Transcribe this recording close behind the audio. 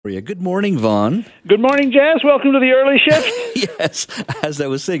Good morning, Vaughn. Good morning, Jazz. Welcome to the early shift. Yes, as I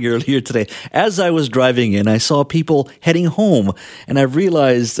was saying earlier today, as I was driving in, I saw people heading home, and I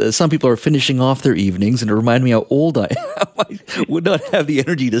realized some people are finishing off their evenings, and it reminded me how old I am. I would not have the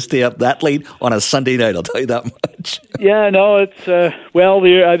energy to stay up that late on a Sunday night, I'll tell you that much. Yeah, no, it's, I've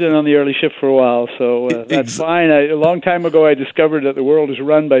been on the early shift for a while, so that's fine. A long time ago, I discovered that the world is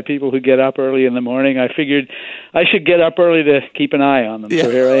run by people who get up early in the morning. I figured I should get up early to keep an eye on them, so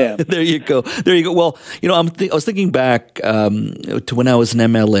here I am. There you go. Well, I was thinking back to when I was in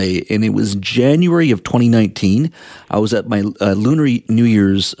MLA, and it was January of 2019. I was at my Lunar New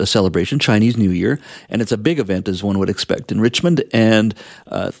Year's celebration, Chinese New Year, and it's a big event, as one would expect, in Richmond, and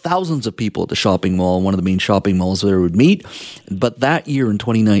thousands of people at the shopping mall, one of the main shopping malls where we would meet. But that year in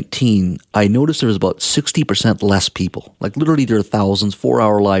 2019, I noticed there was about 60% less people. Like literally there are thousands,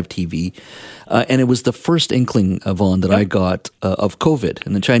 4-hour live TV. And it was the first inkling, Vaughn, that I got of COVID.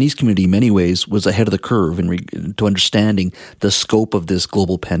 And the Chinese community, in many ways, was ahead of the curve to understanding the scope of this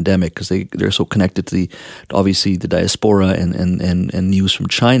global pandemic, because they're so connected to obviously the diaspora and news from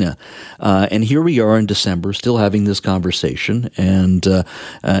China. And here we are in December, still having this conversation. And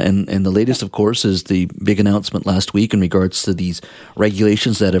the latest, of course, is the big announcement last week in regards to these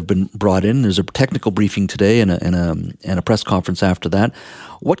regulations that have been brought in. There's a technical briefing today and a press conference after that.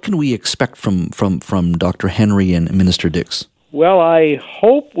 What can we expect from Dr. Henry and Minister Dix? Well, I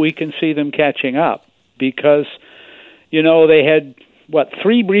hope we can see them catching up because, they had,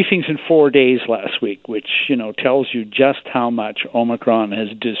 3 briefings in 4 days last week, which, tells you just how much Omicron has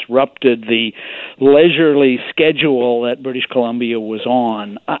disrupted the leisurely schedule that British Columbia was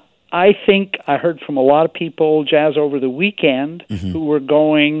on. I think I heard from a lot of people, Jazz, over the weekend who were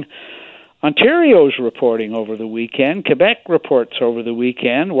going... Ontario's reporting over the weekend. Quebec reports over the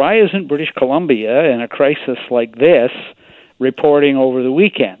weekend. Why isn't British Columbia, in a crisis like this, reporting over the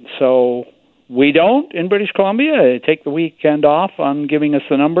weekend? So we don't in British Columbia take the weekend off on giving us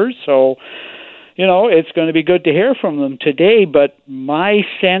the numbers. So, it's going to be good to hear from them today. But my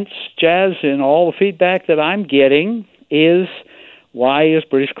sense, Jazz, in all the feedback that I'm getting is... why is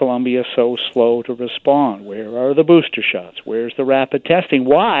British Columbia so slow to respond? Where are the booster shots? Where's the rapid testing?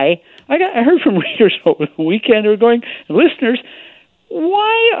 Why? I heard from readers over the weekend who are going, listeners,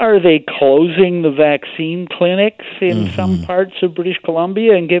 why are they closing the vaccine clinics in some parts of British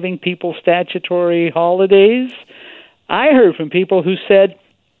Columbia and giving people statutory holidays? I heard from people who said,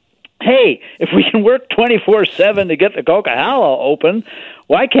 hey, if we can work 24/7 to get the Coquihalla open,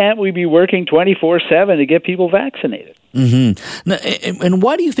 why can't we be working 24/7 to get people vaccinated? Now, and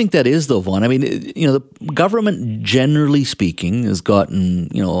why do you think that is, though, Vaughn? I mean, the government, generally speaking, has gotten,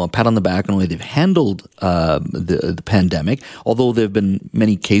 a pat on the back on the way they've handled the pandemic, although there have been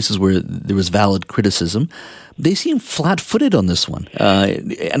many cases where there was valid criticism. They seem flat-footed on this one,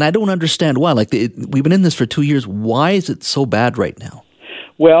 and I don't understand why. We've been in this for 2 years. Why is it so bad right now?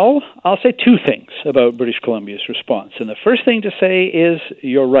 Well, I'll say 2 things about British Columbia's response. And the first thing to say is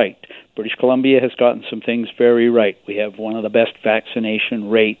you're right. British Columbia has gotten some things very right. We have one of the best vaccination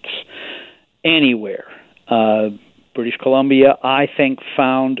rates anywhere. British Columbia, I think,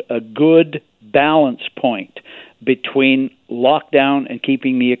 found a good balance point between lockdown and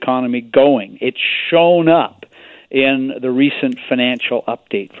keeping the economy going. It's shown up in the recent financial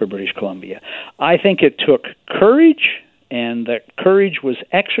update for British Columbia. I think it took courage, and that courage was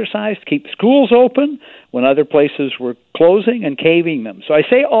exercised to keep schools open when other places were closing and caving them. So I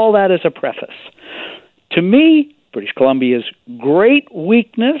say all that as a preface. To me, British Columbia's great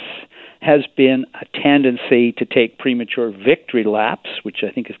weakness has been a tendency to take premature victory laps, which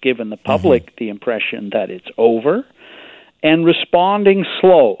I think has given the public the impression that it's over, and responding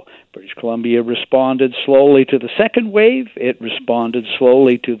slow. British Columbia responded slowly to the second wave. It responded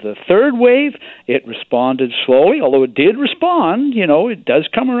slowly to the third wave. It responded slowly, although it did respond, it does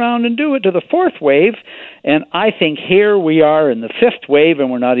come around and do it, to the fourth wave. And I think here we are in the fifth wave,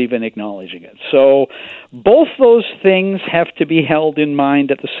 and we're not even acknowledging it. So both those things have to be held in mind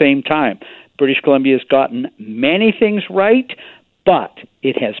at the same time. British Columbia has gotten many things right, but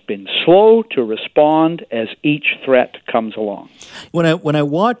it has been slow to respond as each threat comes along. When I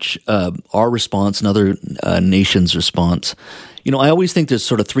watch our response and other nations' response, I always think there's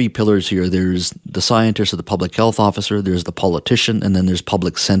sort of 3 pillars here. There's the scientist or the public health officer, there's the politician, and then there's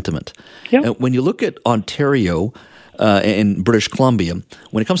public sentiment. Yep. And when you look at Ontario and British Columbia,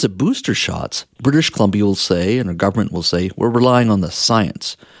 when it comes to booster shots, British Columbia will say, and our government will say, we're relying on the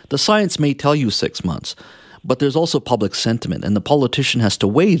science. The science may tell you 6 months. But there's also public sentiment, and the politician has to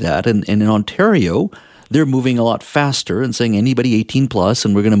weigh that. And in Ontario, they're moving a lot faster and saying anybody 18 plus,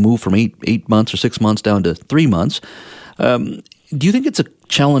 and we're going to move from 8 months or 6 months down to 3 months. Do you think it's a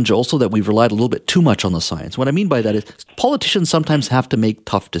challenge also that we've relied a little bit too much on the science. What I mean by that is politicians sometimes have to make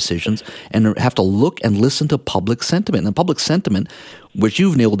tough decisions and have to look and listen to public sentiment. And public sentiment, which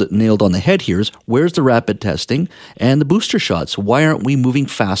you've nailed on the head here, is where's the rapid testing and the booster shots? Why aren't we moving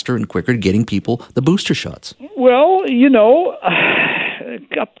faster and quicker to getting people the booster shots? Well,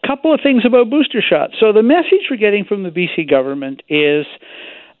 a couple of things about booster shots. So the message we're getting from the BC government is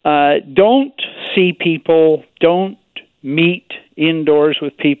don't see people, don't meet indoors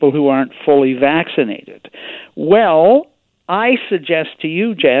with people who aren't fully vaccinated. Well, I suggest to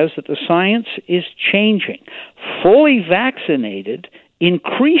you, Jazz, that the science is changing. Fully vaccinated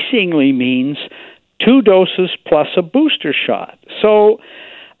increasingly means 2 doses plus a booster shot. So,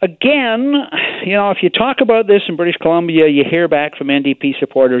 again, if you talk about this in British Columbia, you hear back from NDP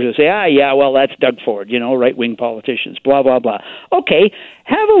supporters who say, well, that's Doug Ford, right-wing politicians, blah, blah, blah. Okay,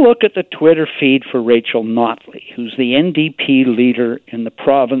 have a look at the Twitter feed for Rachel Notley, who's the NDP leader in the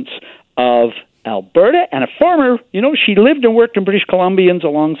province of Alberta, and a former, she lived and worked in British Columbia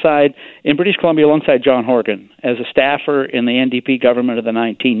alongside John Horgan as a staffer in the NDP government of the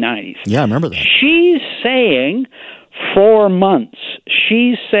 1990s. Yeah, I remember that. She's saying 4 months.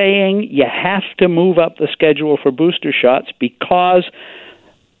 She's saying you have to move up the schedule for booster shots because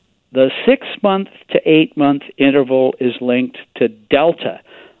the 6-month to 8-month interval is linked to Delta.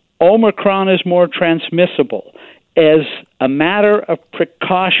 Omicron is more transmissible. As a matter of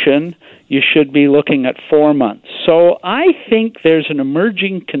precaution, you should be looking at 4 months. So I think there's an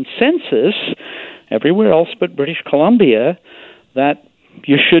emerging consensus everywhere else but British Columbia that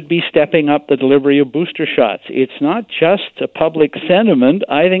you should be stepping up the delivery of booster shots. It's not just a public sentiment.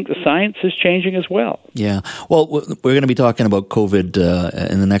 I think the science is changing as well. Yeah. Well, we're going to be talking about COVID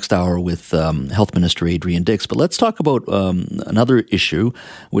in the next hour with Health Minister Adrian Dix. But let's talk about another issue,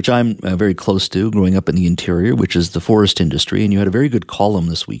 which I'm very close to growing up in the interior, which is the forest industry. And you had a very good column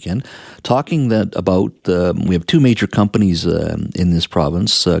this weekend talking about we have 2 major companies in this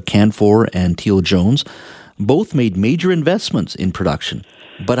province, Canfor and Teal Jones. Both made major investments in production,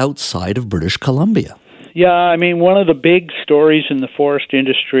 but outside of British Columbia. Yeah, one of the big stories in the forest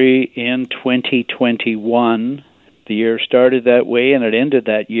industry in 2021, the year started that way and it ended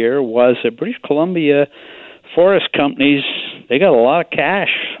that year, was that British Columbia forest companies, they got a lot of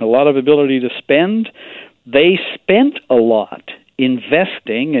cash, a lot of ability to spend. They spent a lot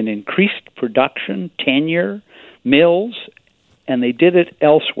investing in increased production, tenure, mills, and they did it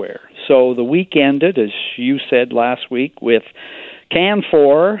elsewhere. So the week ended, as you said last week, with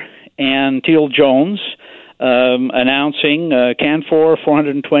Canfor and Teal Jones announcing Canfor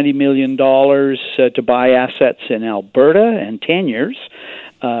 $420 million to buy assets in Alberta and tenures.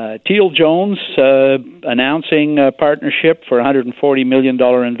 Teal Jones announcing a partnership for $140 million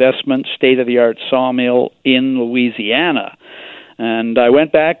investment, state-of-the-art sawmill in Louisiana. And I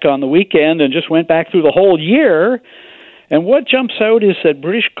went back on the weekend and just went back through the whole year. And what jumps out is that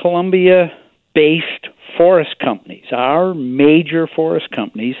British Columbia-based forest companies, our major forest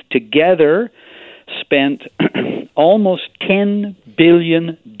companies, together spent almost $10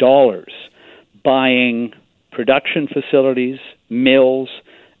 billion buying production facilities, mills,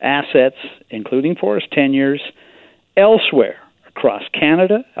 assets, including forest tenures, elsewhere across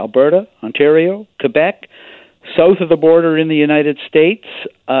Canada, Alberta, Ontario, Quebec, south of the border in the United States.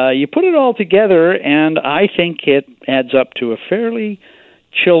 You put it all together, and I think it adds up to a fairly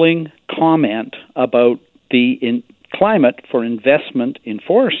chilling comment about the climate for investment in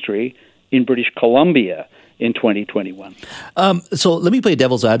forestry in British Columbia in 2021. So let me play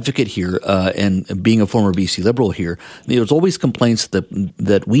devil's advocate here, and being a former BC Liberal here, there's always complaints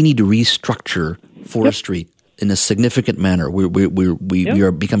that we need to restructure forestry in a significant manner. We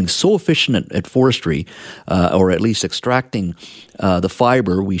are becoming so efficient at forestry, or at least extracting the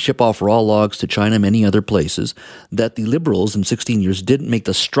fiber. We ship off raw logs to China and many other places, that the Liberals in 16 years didn't make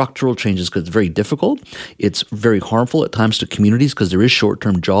the structural changes because it's very difficult. It's very harmful at times to communities because there is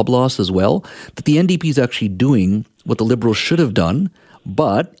short-term job loss as well. That the NDP is actually doing what the Liberals should have done,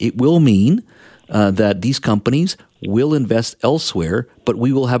 but it will mean that these companies will invest elsewhere, but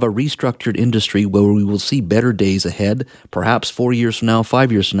we will have a restructured industry where we will see better days ahead, perhaps 4 years from now,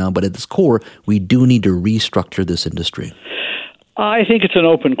 5 years from now. But at its core, we do need to restructure this industry. I think it's an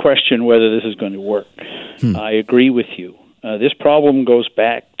open question whether this is going to work. I agree with you. This problem goes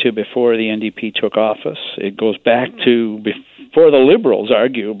back to before the NDP took office. It goes back to before the Liberals,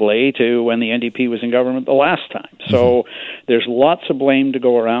 arguably, to when the NDP was in government the last time. So there's lots of blame to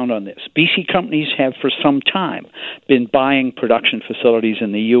go around on this. BC companies have for some time been buying production facilities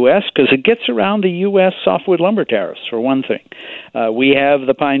in the U.S. because it gets around the U.S. softwood lumber tariffs, for one thing. We have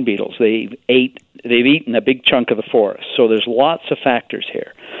the pine beetles. They ate they've eaten a big chunk of the forest. So there's lots of factors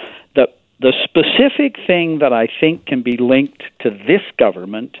here. The specific thing that I think can be linked to this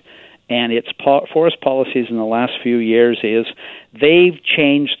government and its forest policies in the last few years is they've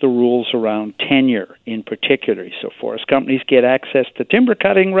changed the rules around tenure in particular. So forest companies get access to timber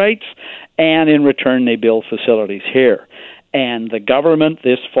cutting rights, and in return they build facilities here. And the government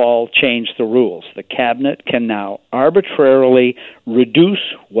this fall changed the rules. The cabinet can now arbitrarily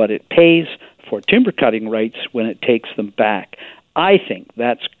reduce what it pays for timber cutting rights when it takes them back. I think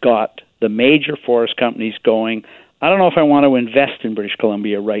that's got the major forest companies going, I don't know if I want to invest in British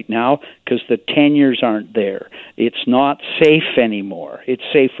Columbia right now because the tenures aren't there. It's not safe anymore. It's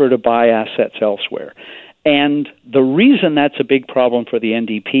safer to buy assets elsewhere. And the reason that's a big problem for the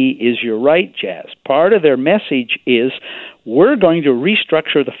NDP is, you're right, Jazz. Part of their message is we're going to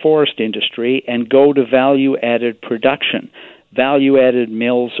restructure the forest industry and go to value-added production. Value-added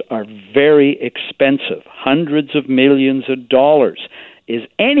mills are very expensive, hundreds of millions of dollars. Is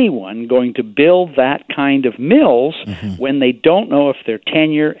anyone going to build that kind of mills when they don't know if their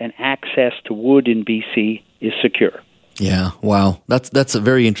tenure and access to wood in BC is secure? Yeah, wow. That's a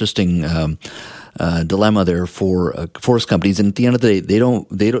very interesting dilemma there for forest companies. And at the end of the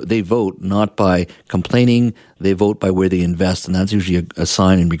day, they vote not by complaining, they vote by where they invest, and that's usually a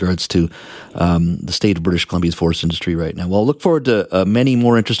sign in regards to the state of British Columbia's forest industry right now. Well, look forward to many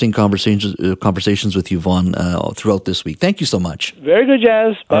more interesting conversations with you, Vaughn, throughout this week. Thank you so much. Very good,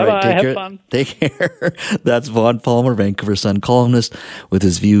 Jazz. Bye-bye. All right, Have fun. Take care. That's Vaughn Palmer, Vancouver Sun columnist, with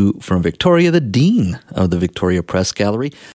his view from Victoria, the Dean of the Victoria Press Gallery.